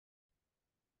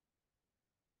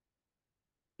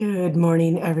Good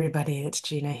morning, everybody. It's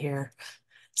Gina here.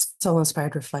 Soul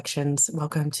Inspired Reflections.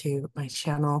 Welcome to my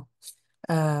channel.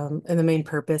 And the main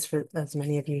purpose, for as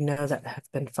many of you know that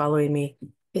have been following me,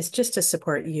 is just to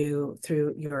support you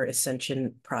through your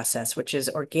ascension process, which is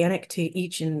organic to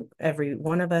each and every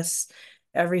one of us.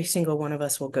 Every single one of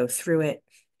us will go through it,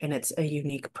 and it's a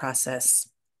unique process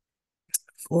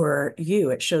for you.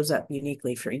 It shows up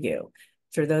uniquely for you.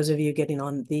 For those of you getting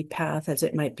on the path, as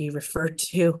it might be referred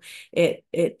to,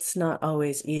 it's not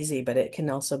always easy, but it can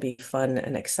also be fun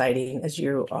and exciting as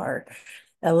you are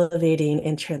elevating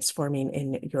and transforming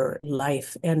in your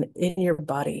life and in your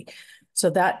body. So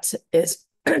that is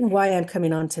why I'm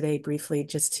coming on today briefly,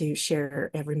 just to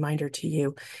share a reminder to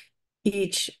you.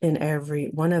 Each and every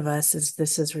one of us, as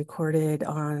this is recorded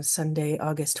on Sunday,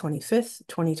 August 25th,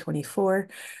 2024.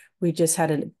 We just had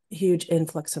a huge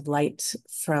influx of light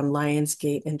from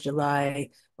Lionsgate in July,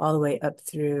 all the way up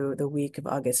through the week of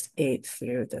August 8th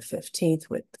through the 15th,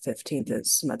 with the 15th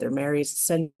is Mother Mary's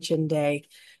Ascension Day.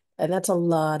 And that's a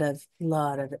lot of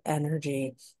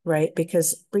energy, right?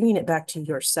 Because bringing it back to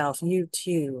yourself, you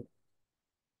too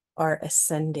are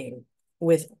ascending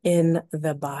within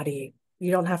the body. You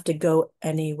don't have to go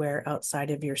anywhere outside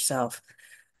of yourself.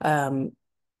 Um,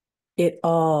 it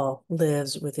all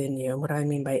lives within you. What I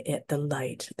mean by it, the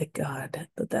light, the God,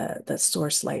 the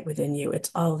source light within you,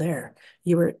 it's all there.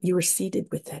 You were seated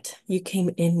with it. You came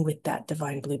in with that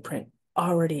divine blueprint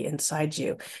already inside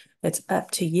you. It's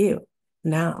up to you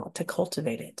now to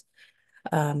cultivate it.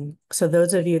 So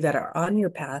those of you that are on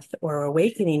your path or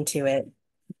awakening to it,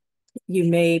 you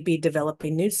may be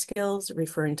developing new skills,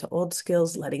 referring to old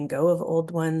skills, letting go of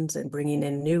old ones, and bringing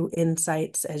in new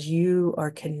insights as you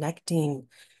are connecting.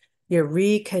 You're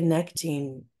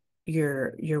reconnecting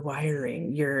your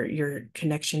wiring, your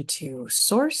connection to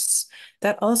source.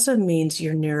 That also means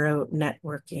your neuro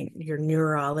networking, your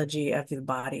neurology of the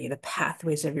body, the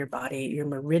pathways of your body, your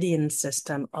meridian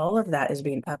system. All of that is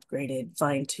being upgraded,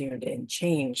 fine-tuned, and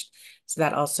changed. So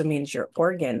that also means your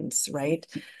organs, right?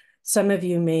 Some of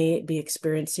you may be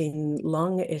experiencing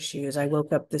lung issues. I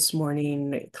woke up this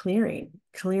morning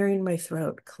clearing my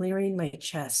throat, clearing my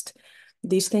chest.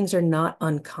 These things are not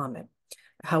uncommon.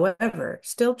 However,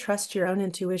 still trust your own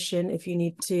intuition if you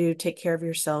need to take care of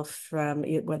yourself from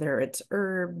whether it's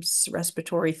herbs,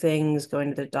 respiratory things, going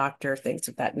to the doctor, things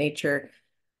of that nature.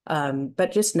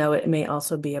 But just know it may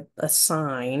also be a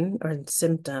sign or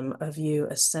symptom of you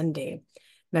ascending.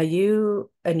 Now,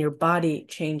 you and your body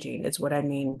changing is what I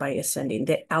mean by ascending.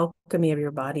 The alchemy of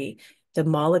your body, the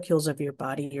molecules of your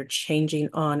body, you're changing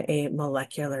on a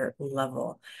molecular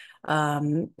level.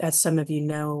 As some of you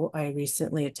know, I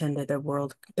recently attended the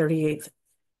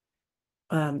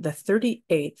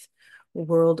 38th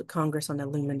World Congress on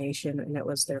Illumination, and it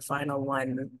was their final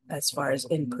one as far as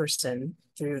in person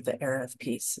through the era of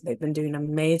peace. They've been doing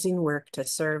amazing work to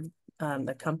serve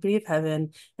the company of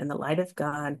heaven and the light of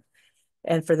God.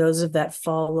 And for those of that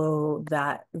follow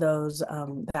that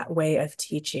way of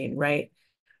teaching, right?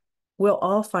 We'll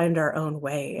all find our own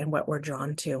way and what we're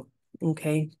drawn to,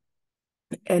 okay?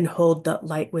 And hold that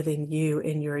light within you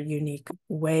in your unique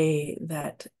way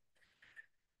that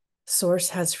source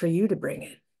has for you to bring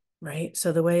in, right?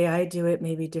 So the way I do it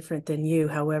may be different than you.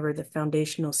 However, the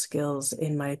foundational skills,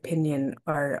 in my opinion,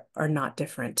 are not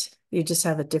different. You just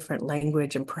have a different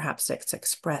language, and perhaps it's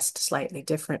expressed slightly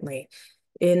differently.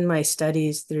 In my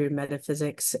studies through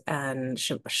metaphysics and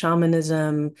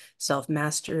shamanism,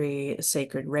 self-mastery,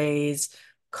 sacred rays,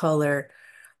 color,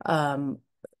 um,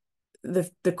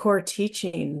 the core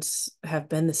teachings have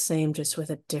been the same, just with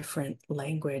a different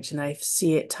language. And I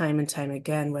see it time and time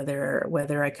again,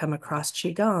 whether I come across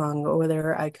qigong or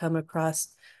whether I come across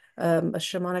a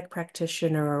shamanic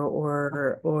practitioner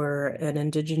or an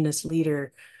indigenous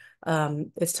leader.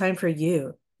 It's time for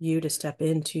you to step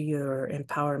into your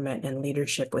empowerment and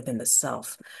leadership within the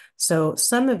self. So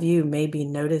some of you may be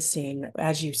noticing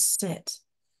as you sit,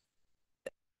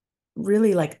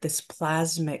 really like this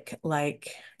plasmic,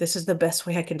 like this is the best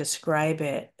way I can describe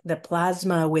it. The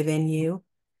plasma within you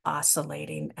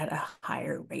oscillating at a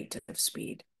higher rate of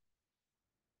speed.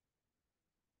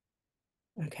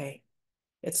 Okay.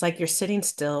 It's like you're sitting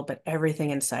still, but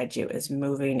everything inside you is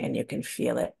moving and you can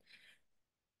feel it.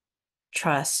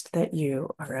 Trust that you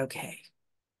are okay.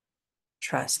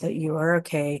 Trust that you are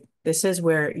okay. This is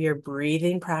where your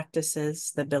breathing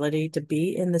practices, the ability to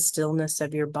be in the stillness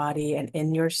of your body and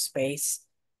in your space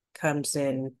comes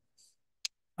in,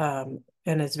 and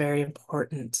is very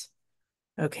important.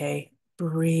 Okay,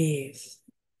 breathe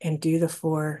and do the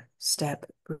 4-step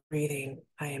breathing.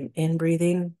 I am in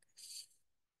breathing.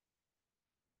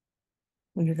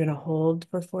 And you're going to hold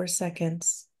for 4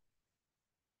 seconds.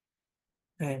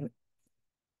 I'm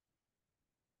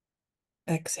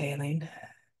exhaling,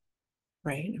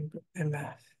 right? I'm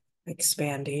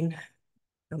expanding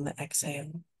on the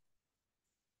exhale,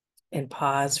 and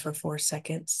pause for 4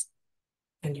 seconds,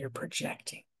 and you're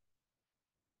projecting.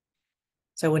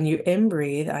 So when you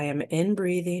in-breathe, I am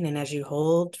in-breathing, and as you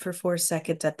hold for 4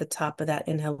 seconds at the top of that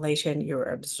inhalation,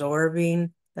 you're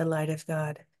absorbing the light of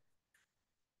God.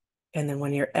 And then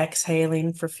when you're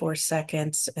exhaling for 4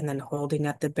 seconds and then holding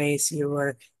at the base, you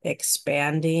are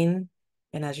expanding.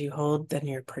 And as you hold, then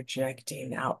you're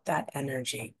projecting out that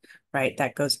energy, right?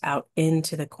 That goes out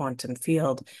into the quantum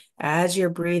field. As you're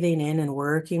breathing in and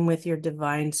working with your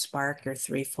divine spark, your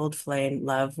threefold flame,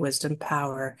 love, wisdom,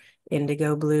 power.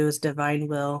 Indigo blue is divine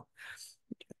will,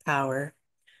 power.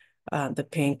 The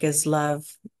pink is love,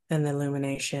 and the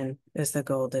illumination is the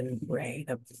golden ray.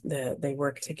 They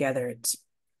work together.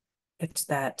 It's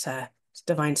that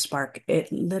divine spark,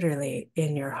 it literally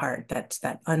in your heart. That's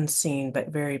that unseen but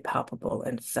very palpable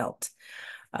and felt.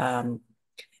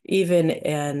 Even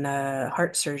in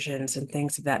heart surgeons and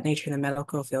things of that nature in the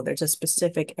medical field, there's a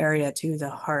specific area to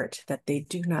the heart that they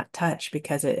do not touch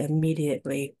because it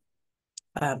immediately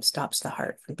stops the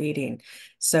heart from beating.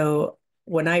 So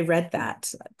when I read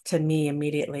that, to me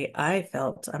immediately, I'm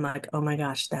like, oh my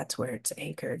gosh, that's where it's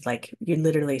anchored. Like you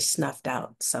literally snuffed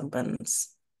out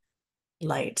someone's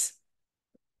light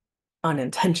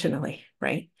unintentionally,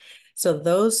 right? So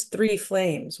those three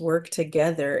flames work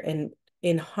together and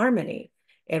in harmony.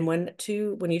 And when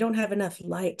you don't have enough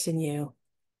light in you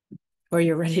or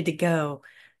you're ready to go,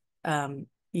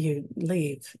 you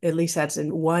leave. At least that's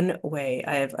in one way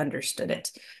I have understood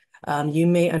it. You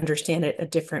may understand it a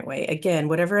different way. Again,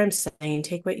 whatever I'm saying,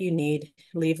 take what you need,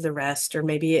 leave the rest, or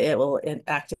maybe it will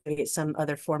activate some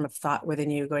other form of thought within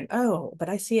you going, oh, but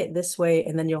I see it this way.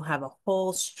 And then you'll have a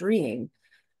whole stream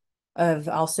of,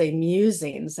 I'll say,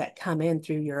 musings that come in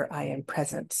through your I am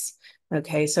presence.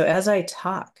 Okay. So as I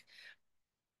talk,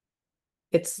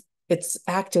 it's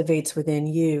activates within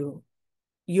you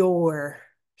your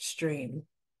stream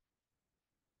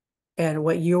and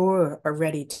what you're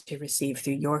ready to receive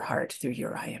through your heart, through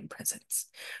your I am presence.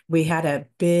 We had a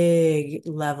big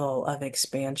level of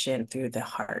expansion through the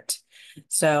heart.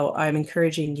 So I'm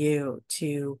encouraging you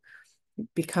to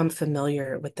become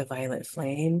familiar with the violet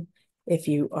flame if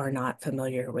you are not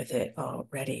familiar with it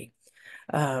already.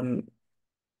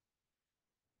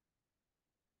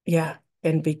 Yeah,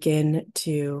 and begin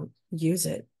to use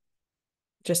it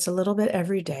just a little bit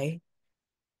every day.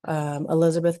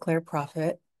 Elizabeth Clare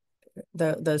Prophet,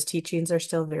 those teachings are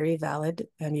still very valid.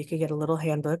 You can get a little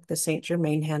handbook, the Saint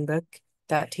Germain handbook.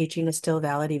 That teaching is still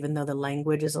valid, even though the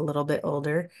language is a little bit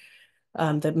older.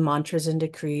 The mantras and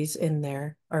decrees in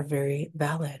there are very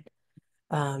valid.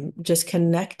 Just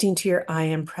connecting to your I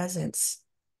am presence.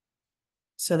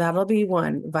 So that'll be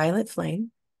one, violet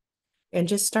flame. And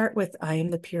just start with, I am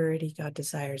the purity God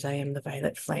desires. I am the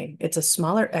violet flame. It's a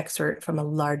smaller excerpt from a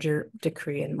larger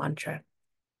decree and mantra.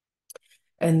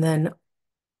 And then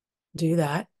do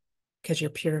that because you're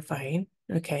purifying.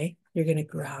 Okay. You're going to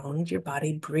ground your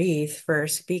body, breathe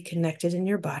first, be connected in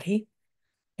your body.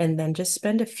 And then just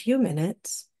spend a few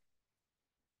minutes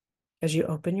as you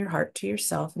open your heart to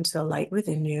yourself and to the light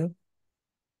within you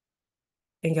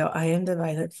and go, I am the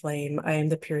violet flame. I am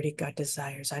the purity God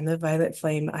desires. I'm the violet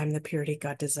flame. I'm the purity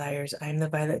God desires. I'm the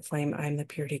violet flame. I'm the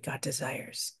purity God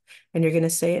desires. And you're going to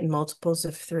say it in multiples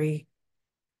of 3.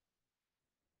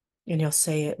 And you'll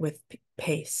say it with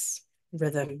pace,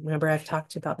 rhythm. Remember, I've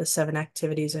talked about the 7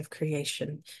 activities of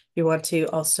creation. You want to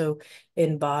also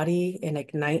embody and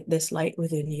ignite this light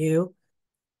within you.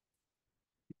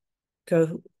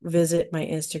 Go visit my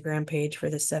Instagram page for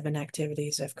the 7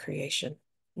 activities of creation.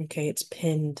 Okay, it's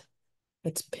pinned.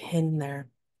 It's pinned there.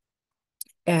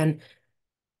 And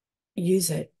use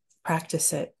it,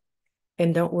 practice it,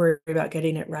 and don't worry about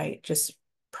getting it right. Just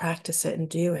practice it and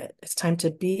do it. It's time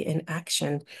to be in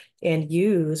action and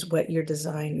use what your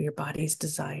body's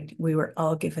designed. We were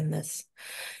all given this.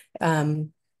 So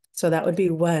that would be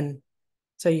 1.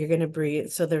 So you're going to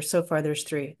breathe. So there's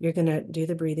 3. You're going to do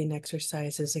the breathing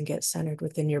exercises and get centered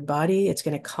within your body. It's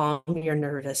going to calm your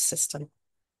nervous system.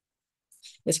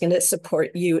 It's going to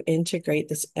support you integrate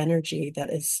this energy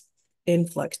that is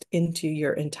influxed into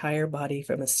your entire body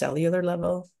from a cellular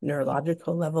level,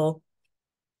 neurological level,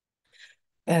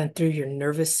 and through your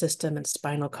nervous system and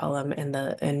spinal column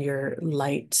and your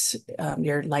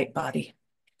light body.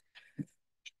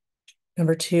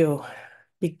 Number 2,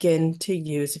 begin to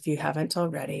use, if you haven't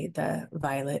already, the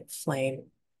violet flame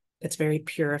It's very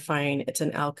purifying. It's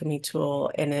an alchemy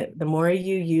tool. And the more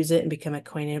you use it and become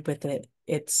acquainted with it,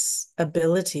 its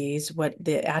abilities, what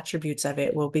the attributes of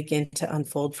it will begin to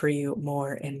unfold for you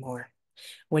more and more.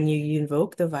 When you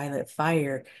invoke the violet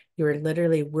fire, you're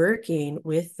literally working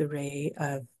with the ray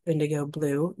of indigo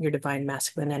blue, your divine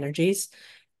masculine energies,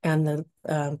 and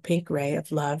the pink ray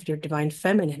of love, your divine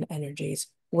feminine energies,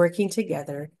 working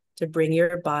together to bring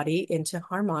your body into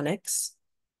harmonics.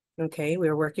 Okay, we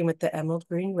were working with the emerald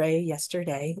green ray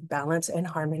yesterday, balance and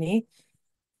harmony,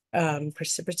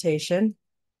 precipitation,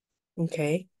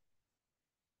 okay,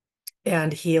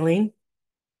 and healing.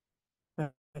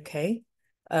 Okay.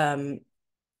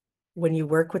 When you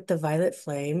work with the violet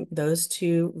flame, those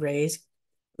two rays,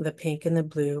 the pink and the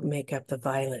blue, make up the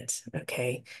violet.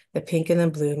 Okay. The pink and the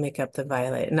blue make up the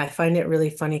violet. And I find it really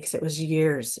funny because it was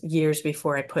years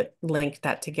before I linked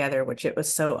that together, which it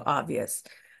was so obvious.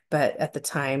 But at the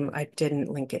time, I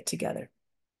didn't link it together.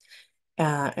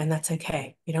 And that's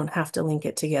okay. You don't have to link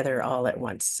it together all at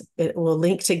once. It will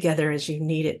link together as you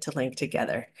need it to link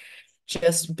together.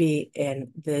 Just be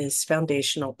in these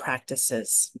foundational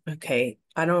practices. Okay.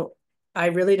 I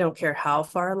really don't care how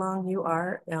far along you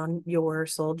are on your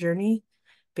soul journey,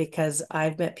 because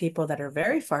I've met people that are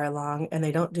very far along and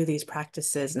they don't do these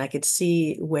practices, and I could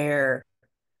see where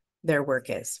their work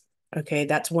is. Okay.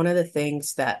 That's one of the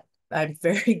things that I'm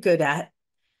very good at,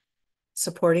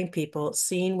 supporting people,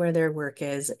 seeing where their work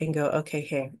is and go, okay,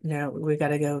 here, no, we got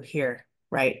to go here,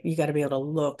 right? You got to be able to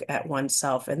look at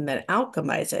oneself and then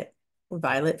alchemize it.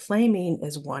 Violet flaming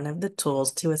is one of the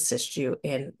tools to assist you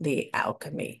in the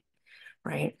alchemy,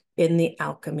 right? In the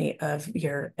alchemy of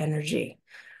your energy,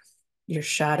 your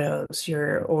shadows,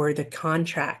 or the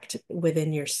contract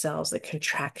within your cells, the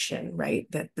contraction, right?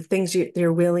 The things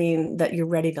you're willing, that you're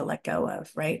ready to let go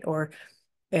of, right? Or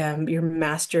you're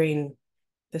mastering.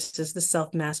 This is the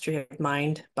self-mastery of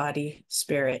mind, body,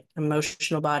 spirit,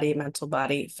 emotional body, mental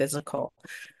body, physical.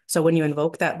 So when you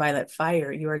invoke that violet fire,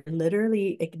 you are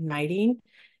literally igniting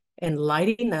and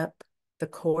lighting up the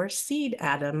core seed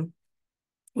atom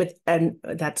and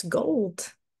that's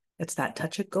gold. It's that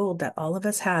touch of gold that all of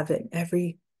us have in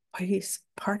every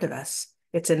part of us.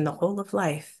 It's in the whole of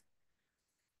life.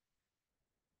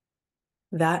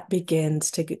 That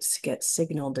begins to get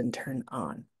signaled and turned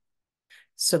on.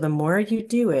 So the more you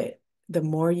do it, the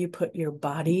more you put your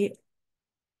body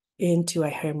into a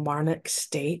harmonic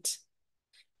state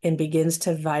and begins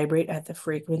to vibrate at the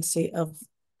frequency of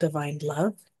divine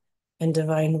love and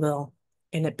divine will.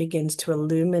 And it begins to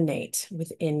illuminate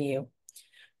within you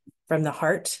from the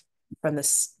heart,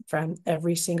 from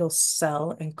every single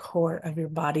cell and core of your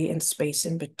body and space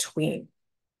in between.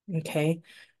 Okay.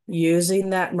 Using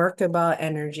that Merkaba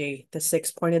energy, the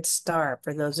six-pointed star,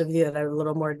 for those of you that are a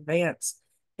little more advanced,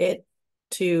 it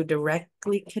to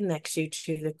directly connects you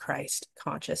to the Christ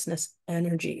consciousness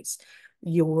energies,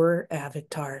 your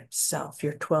avatar self,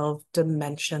 your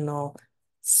 12-dimensional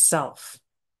self.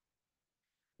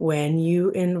 When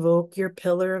you invoke your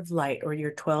pillar of light or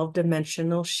your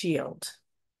 12-dimensional shield,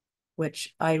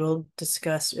 which I will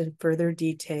discuss in further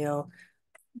detail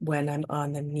when I'm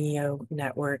on the Neo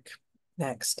network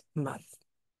next month.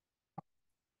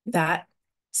 That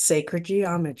sacred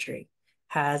geometry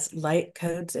has light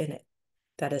codes in it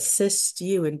that assist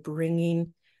you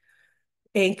in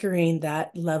anchoring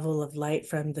that level of light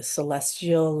from the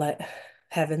celestial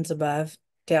heavens above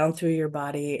down through your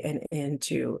body and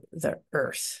into the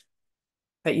earth.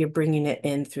 But you're bringing it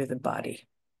in through the body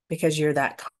because you're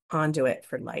that conduit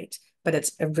for light. But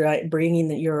it's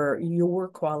bringing your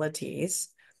qualities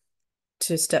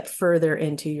to step further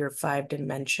into your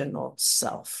 5-dimensional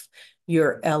self,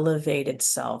 your elevated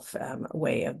self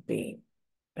way of being.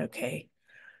 Okay.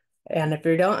 And if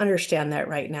you don't understand that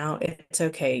right now, it's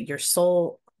okay. Your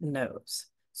soul knows.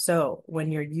 So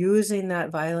when you're using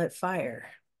that violet fire,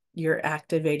 you're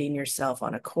activating yourself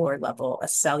on a core level, a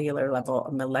cellular level,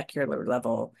 a molecular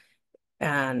level,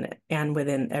 and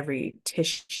within every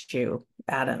tissue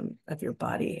atom of your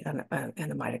body and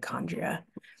the mitochondria.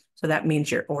 So that means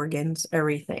your organs,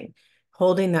 everything.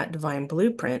 Holding that divine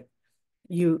blueprint,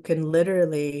 you can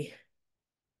literally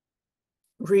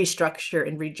restructure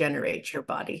and regenerate your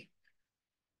body.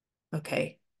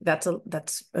 Okay. That's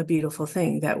a beautiful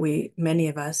thing that many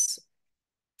of us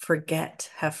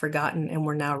have forgotten, and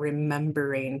we're now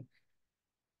remembering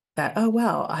that, oh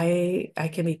wow, I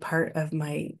can be part of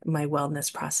my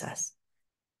wellness process.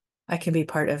 I can be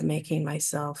part of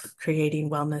creating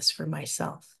wellness for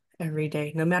myself every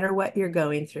day, no matter what you're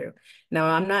going through. Now,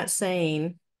 I'm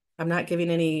not giving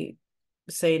any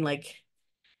saying like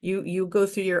you go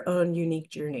through your own unique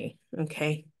journey.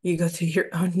 Okay. You go through your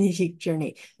own unique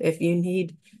journey. If you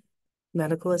need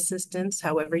medical assistance,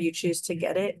 however you choose to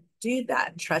get it, do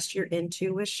that. Trust your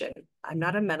intuition. I'm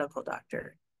not a medical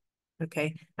doctor.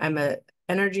 Okay. I'm a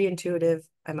energy intuitive.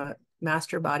 I'm a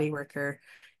master body worker,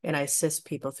 and I assist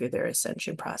people through their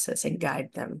ascension process and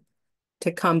guide them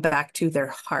to come back to their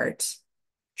heart,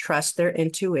 trust their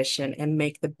intuition, and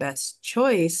make the best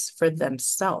choice for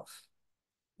themselves.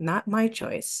 Not my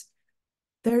choice,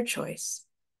 their choice,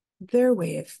 their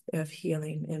way of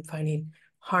healing and finding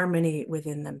harmony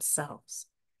within themselves.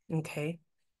 Okay.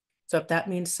 So if that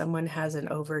means someone has an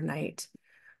overnight,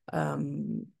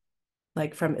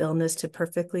 like from illness to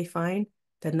perfectly fine,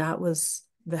 then that was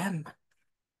them.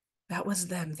 That was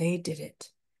them. They did it.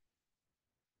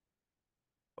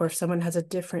 Or if someone has a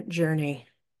different journey,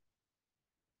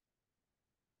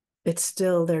 it's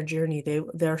still their journey.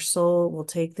 Their soul will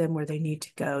take them where they need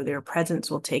to go. Their presence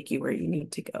will take you where you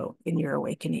need to go in your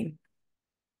awakening.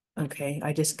 Okay.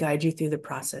 I just guide you through the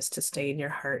process to stay in your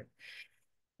heart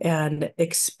and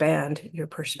expand your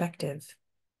perspective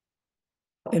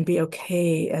and be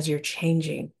okay as you're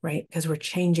changing, right? Because we're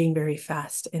changing very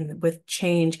fast. And with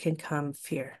change can come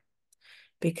fear.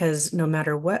 Because no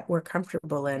matter what we're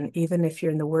comfortable in, even if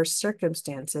you're in the worst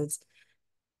circumstances,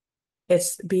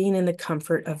 it's being in the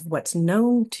comfort of what's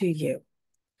known to you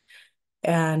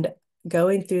and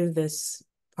going through this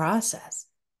process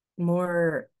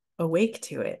more awake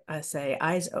to it. I say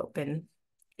eyes open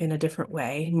in a different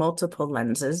way, multiple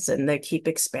lenses, and they keep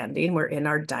expanding. We're in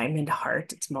our diamond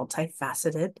heart. It's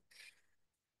multifaceted.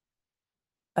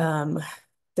 The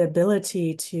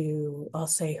ability to, I'll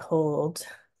say, hold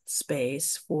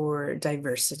space for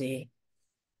diversity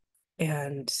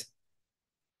and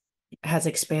has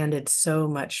expanded so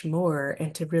much more,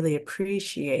 and to really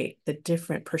appreciate the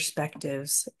different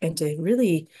perspectives and to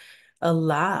really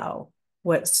allow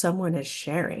what someone is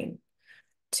sharing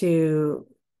to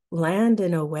land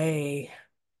in a way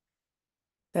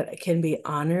that can be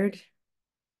honored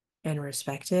and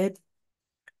respected,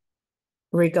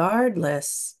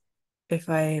 regardless if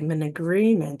I'm in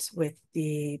agreement with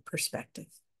the perspective.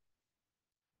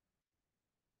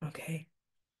 Okay.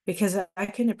 Because I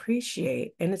can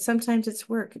appreciate, and sometimes it's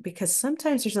work, because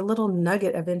sometimes there's a little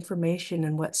nugget of information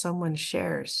in what someone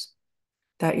shares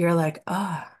that you're like,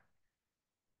 I'm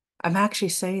actually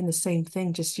saying the same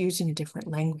thing, just using a different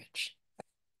language.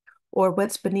 Or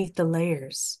what's beneath the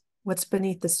layers? What's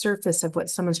beneath the surface of what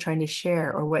someone's trying to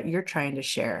share or what you're trying to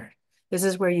share? This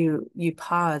is where you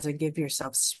pause and give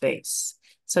yourself space.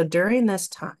 So during this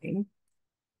time,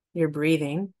 you're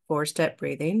breathing, 4-step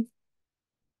breathing.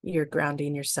 You're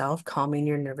grounding yourself, calming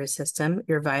your nervous system.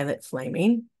 You're violet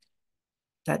flaming.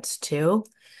 That's 2.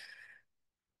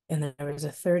 And then there was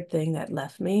a third thing that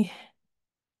left me.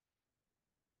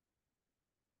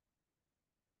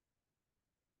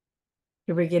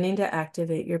 You're beginning to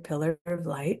activate your pillar of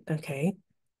light. Okay.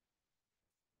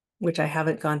 Which I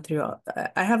haven't gone through.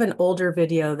 I have an older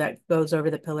video that goes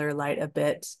over the pillar of light a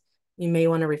bit. You may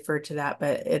want to refer to that,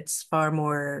 but it's far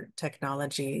more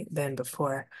technology than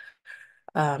before,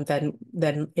 than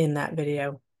in that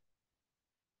video.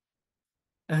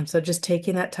 So just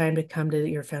taking that time to come to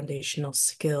your foundational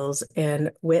skills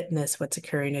and witness what's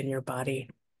occurring in your body.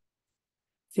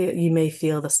 You may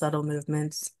feel the subtle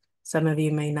movements. Some of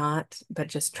you may not, but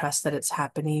just trust that it's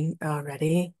happening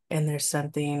already. And there's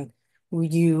something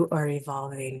you are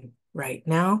evolving right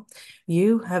now.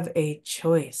 You have a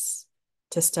choice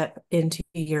to step into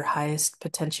your highest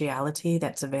potentiality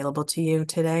that's available to you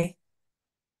today.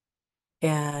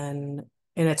 And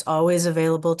it's always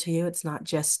available to you. It's not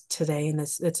just today in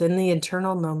this, it's in the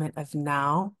internal moment of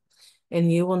now.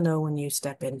 And you will know when you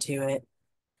step into it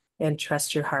and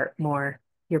trust your heart more,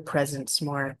 your presence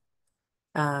more,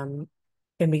 and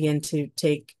begin to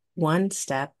take one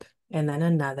step and then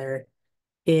another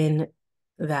in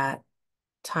that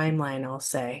timeline, I'll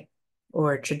say,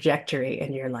 or trajectory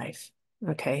in your life.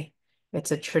 Okay.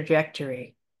 It's a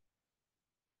trajectory.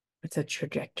 It's a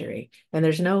trajectory. And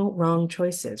there's no wrong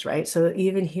choices, right? So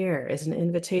even here is an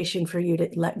invitation for you to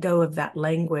let go of that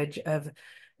language of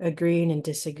agreeing and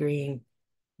disagreeing,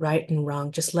 right and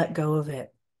wrong. Just let go of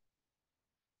it.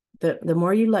 The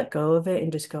more you let go of it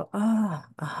and just go,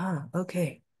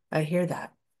 okay, I hear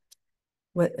that.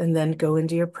 And then go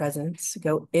into your presence,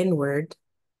 go inward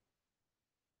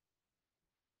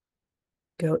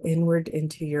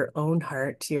into your own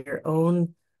heart, your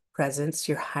own presence,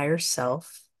 your higher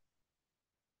self.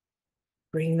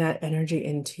 Bring that energy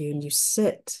into you and you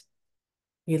sit.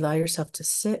 You allow yourself to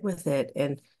sit with it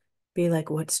and be like,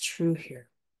 what's true here?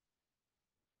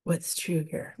 What's true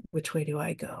here? Which way do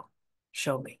I go?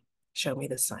 Show me. Show me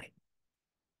the sign.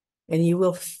 And you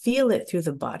will feel it through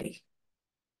the body.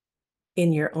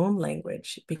 in your own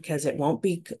language, because it won't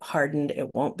be hardened,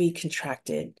 it won't be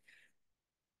contracted.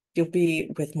 You'll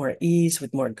be with more ease,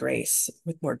 with more grace,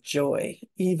 with more joy,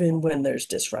 even when there's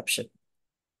disruption.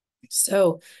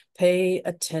 So pay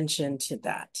attention to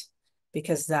that,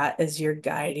 because that is your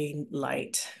guiding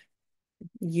light.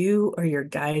 You are your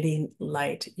guiding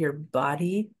light. Your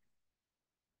body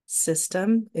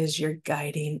system is your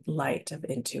guiding light of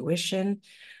intuition,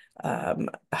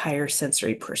 higher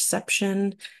sensory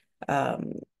perception,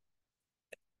 um,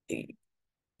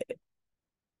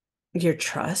 your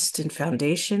trust and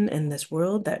foundation in this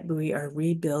world that we are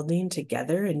rebuilding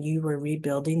together, and you are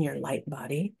rebuilding your light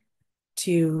body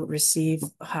to receive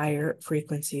higher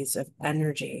frequencies of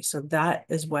energy. So that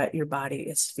is what your body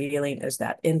is feeling, is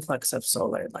that influx of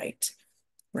solar light,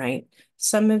 right?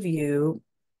 Some of you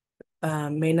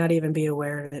may not even be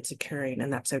aware that it's occurring,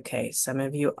 and that's okay. Some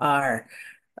of you are.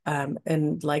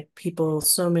 And like people,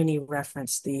 so many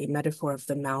reference the metaphor of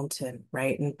the mountain,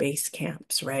 right? And base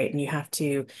camps, right? And you have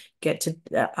to get to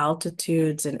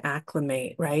altitudes and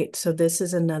acclimate, right? So this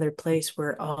is another place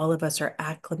where all of us are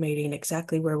acclimating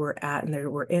exactly where we're at.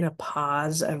 And we're in a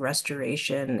pause, a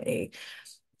restoration,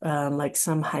 like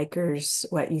some hikers,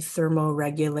 what you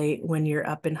thermoregulate when you're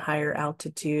up in higher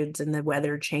altitudes and the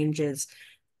weather changes.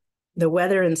 The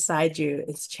weather inside you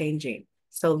is changing.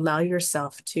 So allow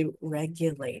yourself to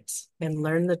regulate and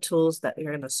learn the tools that are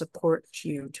going to support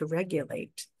you to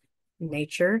regulate: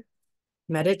 nature,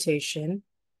 meditation,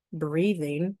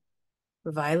 breathing,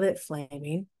 violet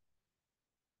flaming,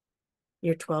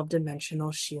 your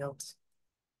 12-dimensional shield.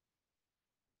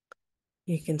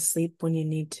 You can sleep when you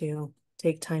need to,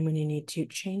 take time when you need to,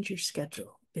 change your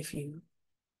schedule if you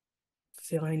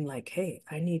feeling like, hey,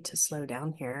 I need to slow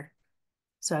down here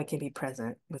so I can be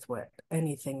present with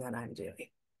anything that I'm doing.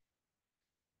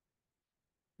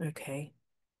 Okay.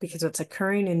 Because what's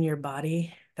occurring in your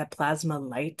body, that plasma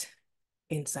light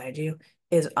inside you,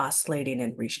 is oscillating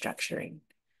and restructuring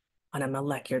on a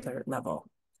molecular level,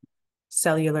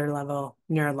 cellular level,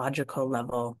 neurological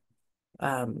level,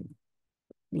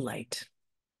 light.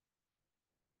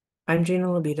 I'm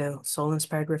Gina Libido, Soul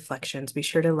Inspired Reflections. Be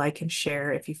sure to like and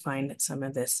share if you find some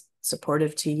of this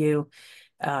supportive to you.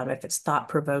 If it's thought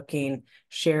provoking,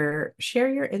 share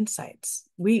your insights.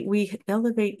 We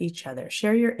elevate each other.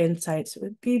 Share your insights.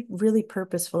 Be really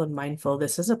purposeful and mindful.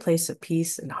 This is a place of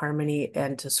peace and harmony,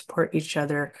 and to support each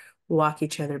other, walk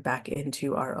each other back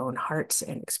into our own hearts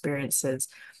and experiences,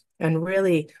 and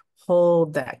really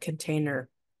hold that container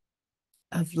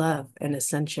of love and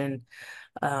ascension,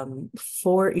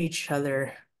 for each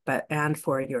other, and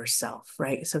for yourself,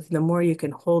 right? So the more you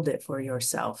can hold it for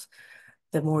yourself,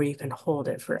 the more you can hold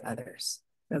it for others.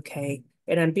 Okay.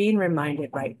 And I'm being reminded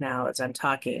right now as I'm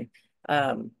talking,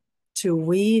 to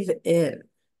weave in.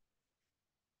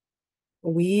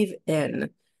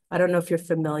 I don't know if you're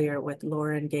familiar with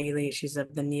Lauren Gailey. She's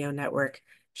of the Neo Network.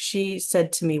 She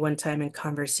said to me one time in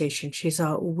conversation, she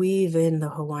saw, weave in the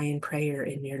Hawaiian prayer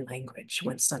in your language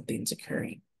when something's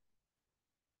occurring.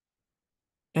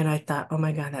 And I thought, oh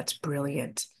my God, that's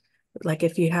brilliant. Like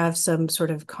if you have some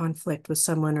sort of conflict with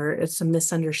someone, or it's a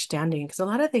misunderstanding, because a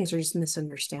lot of things are just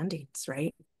misunderstandings,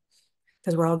 right?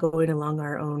 Because we're all going along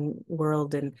our own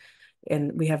world, and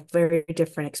we have very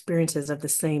different experiences of the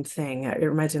same thing. It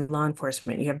reminds me of law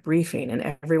enforcement. You have briefing,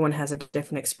 and everyone has a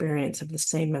different experience of the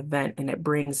same event, and it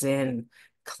brings in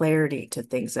clarity to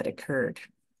things that occurred,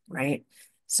 right?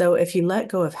 So if you let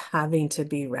go of having to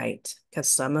be right, because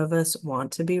some of us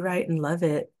want to be right and love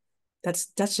it, that's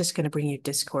just going to bring you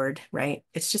discord, right?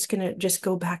 It's just going to just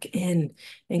go back in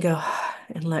and go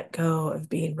and let go of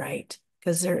being right,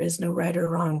 because there is no right or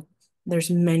wrong. There's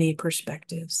many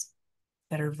perspectives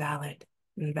that are valid,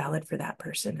 and valid for that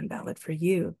person and valid for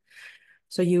you.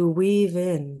 So you weave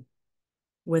in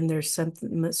when there's some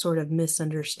sort of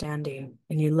misunderstanding,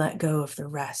 and you let go of the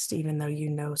rest, even though you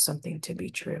know something to be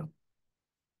true.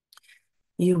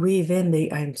 You weave in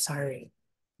the I'm sorry.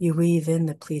 You weave in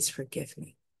the please forgive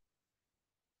me.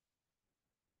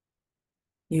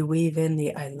 You weave in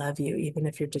the I love you, even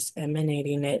if you're just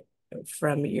emanating it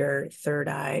from your third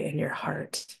eye and your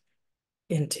heart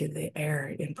into the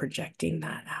air and projecting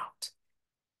that out.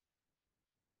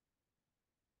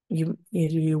 You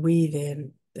weave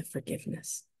in the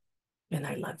forgiveness, and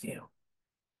I love you,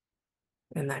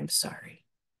 and I'm sorry,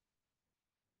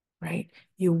 right?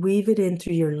 You weave it in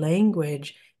through your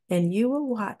language, and you will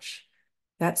watch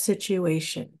that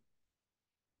situation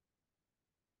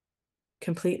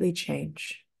completely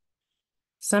change.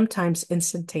 Sometimes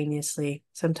instantaneously,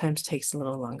 sometimes takes a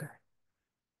little longer,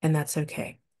 and that's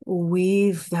okay.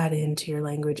 Weave that into your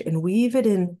language, and weave it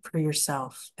in for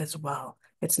yourself as well.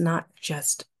 It's not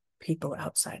just people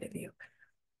outside of you.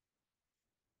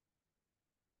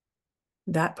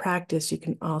 That practice, you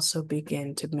can also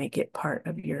begin to make it part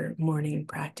of your morning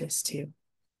practice too,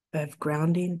 of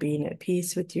grounding, being at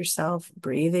peace with yourself,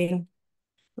 breathing,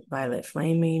 violet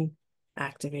flaming,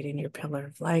 activating your pillar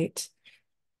of light,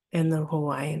 and the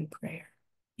Hawaiian prayer.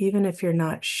 Even if you're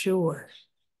not sure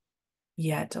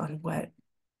yet on what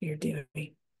you're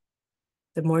doing,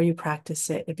 the more you practice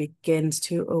it, it begins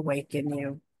to awaken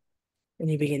you, and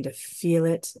you begin to feel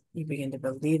it, you begin to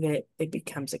believe it, it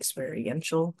becomes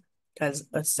experiential, because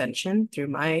ascension, through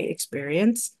my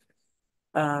experience,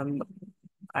 I'm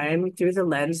through the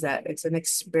lens that it's an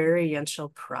experiential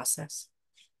process.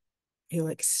 You'll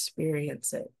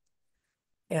experience it.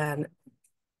 And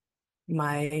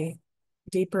my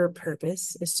deeper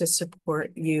purpose is to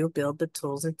support you build the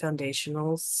tools and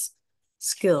foundational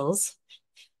skills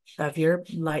of your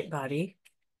light body,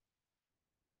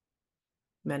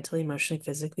 mentally, emotionally,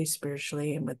 physically,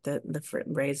 spiritually, and with the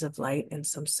rays of light, and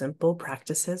some simple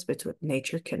practices between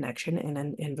nature connection and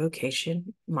an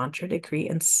invocation, mantra, decree,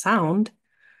 and sound,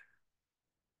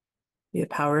 the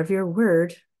power of your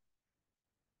word,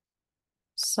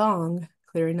 song,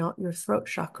 clearing out your throat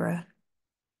chakra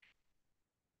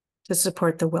to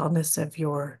support the wellness of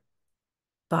your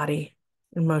body,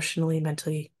 emotionally,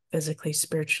 mentally, physically,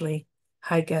 spiritually.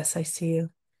 Hi, Guess, I see you.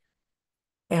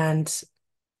 And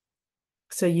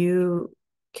so you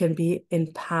can be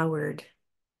empowered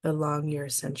along your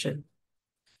ascension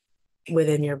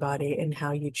within your body, and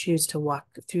how you choose to walk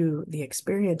through the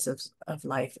experience of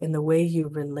life and the way you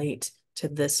relate to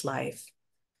this life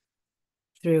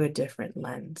through a different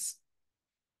lens.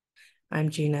 I'm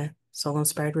Gina, Soul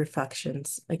Inspired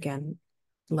Reflections. Again,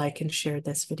 like and share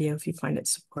this video if you find it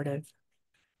supportive.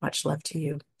 Much love to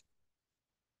you.